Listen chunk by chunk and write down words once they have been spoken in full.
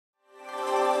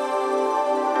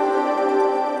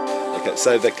Okay,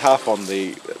 so the calf on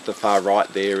the far right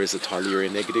there is a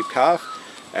Theileria negative calf,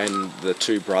 and the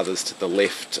two brothers to the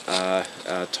left are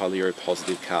Theileria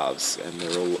positive calves, and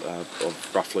they're all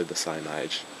of roughly the same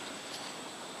age.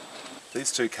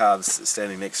 These two calves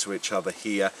standing next to each other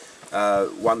here,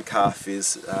 one calf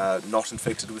is not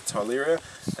infected with Theileria,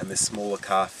 and this smaller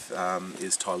calf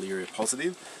is Theileria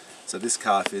positive. So this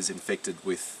calf is infected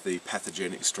with the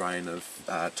pathogenic strain of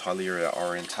Theileria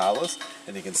orientalis,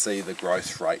 and you can see the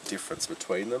growth rate difference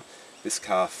between them. This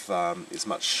calf is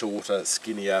much shorter,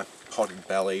 skinnier, potted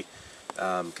belly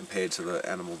compared to the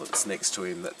animal that's next to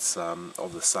him that's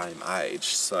of the same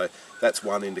age. So that's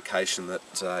one indication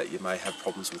that you may have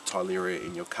problems with Theileria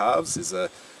in your calves, is a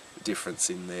difference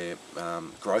in their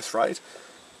growth rate.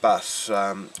 But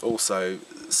also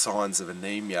signs of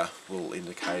anemia will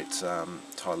indicate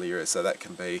Theileria, so that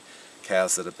can be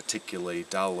cows that are particularly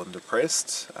dull and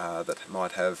depressed, that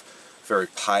might have very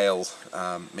pale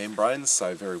membranes,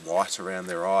 so very white around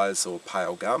their eyes, or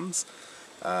pale gums.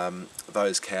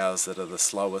 Those cows that are the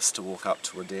slowest to walk up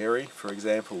to a dairy, for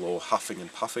example, or huffing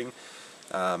and puffing,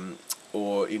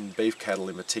 or in beef cattle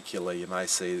in particular, you may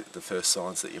see the first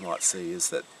signs that you might see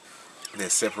is that they're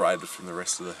separated from the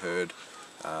rest of the herd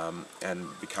and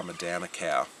become a downer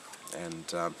cow,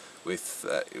 and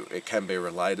it can be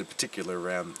related, particularly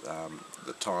around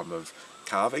the time of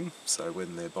calving, so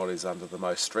when their body's under the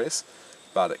most stress,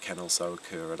 but it can also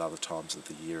occur at other times of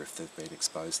the year if they've been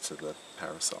exposed to the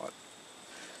parasite.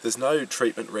 There's no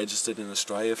treatment registered in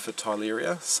Australia for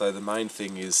Theileria, so the main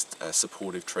thing is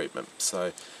supportive treatment.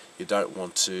 So you don't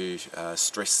want to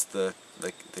stress the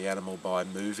animal by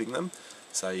moving them,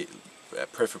 so you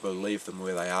preferably leave them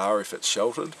where they are if it's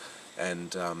sheltered,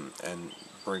 and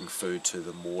bring food to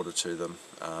them, water to them,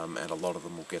 and a lot of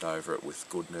them will get over it with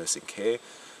good nursing care.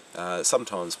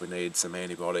 Sometimes we need some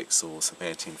antibiotics or some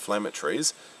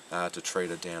anti-inflammatories to treat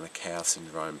a downer cow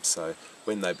syndrome. So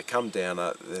when they become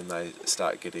downer, then they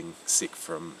start getting sick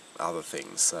from other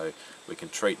things. So we can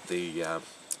treat the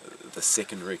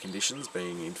secondary conditions,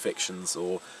 being infections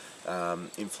or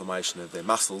inflammation of their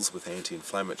muscles, with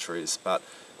anti-inflammatories, but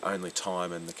only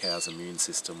time and the cow's immune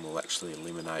system will actually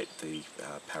eliminate the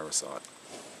parasite.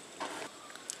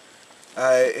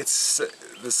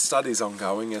 The study's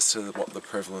ongoing as to what the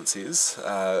prevalence is.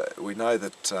 We know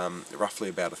that roughly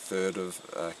about a third of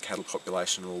cattle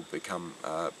population will become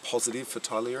positive for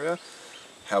Theileria.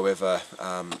 However,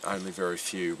 only very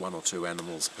few, 1 or 2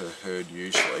 animals per herd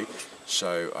usually,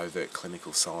 show overt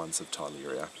clinical signs of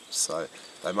Theileria. So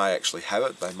they may actually have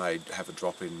it, they may have a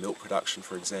drop in milk production,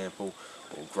 for example,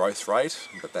 or growth rate,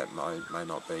 but that may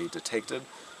not be detected.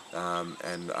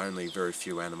 And only very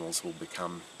few animals will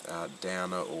become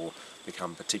downer or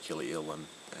become particularly ill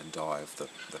and die of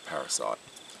the parasite.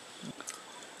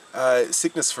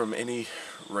 Sickness from any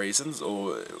reasons,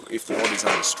 or if the body's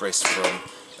under stress from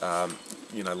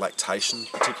lactation,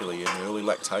 particularly in early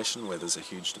lactation where there's a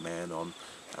huge demand on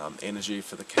energy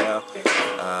for the cow,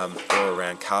 or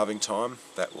around calving time,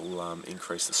 that will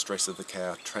increase the stress of the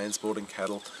cow. Transporting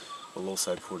cattle will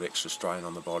also put extra strain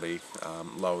on the body,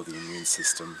 lower the immune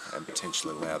system, and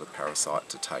potentially allow the parasite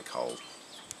to take hold.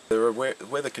 There are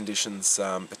weather conditions,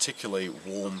 particularly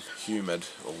warm, humid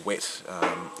or wet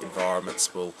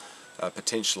environments, will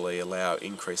potentially allow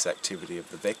increased activity of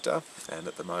the vector, and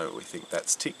at the moment we think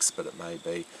that's ticks, but it may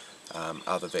be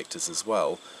other vectors as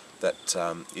well, that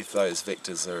if those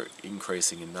vectors are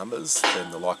increasing in numbers,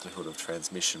 then the likelihood of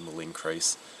transmission will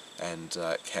increase, and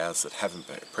cows that haven't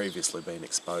previously been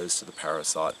exposed to the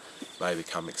parasite may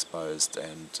become exposed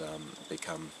and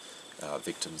become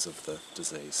victims of the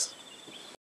disease.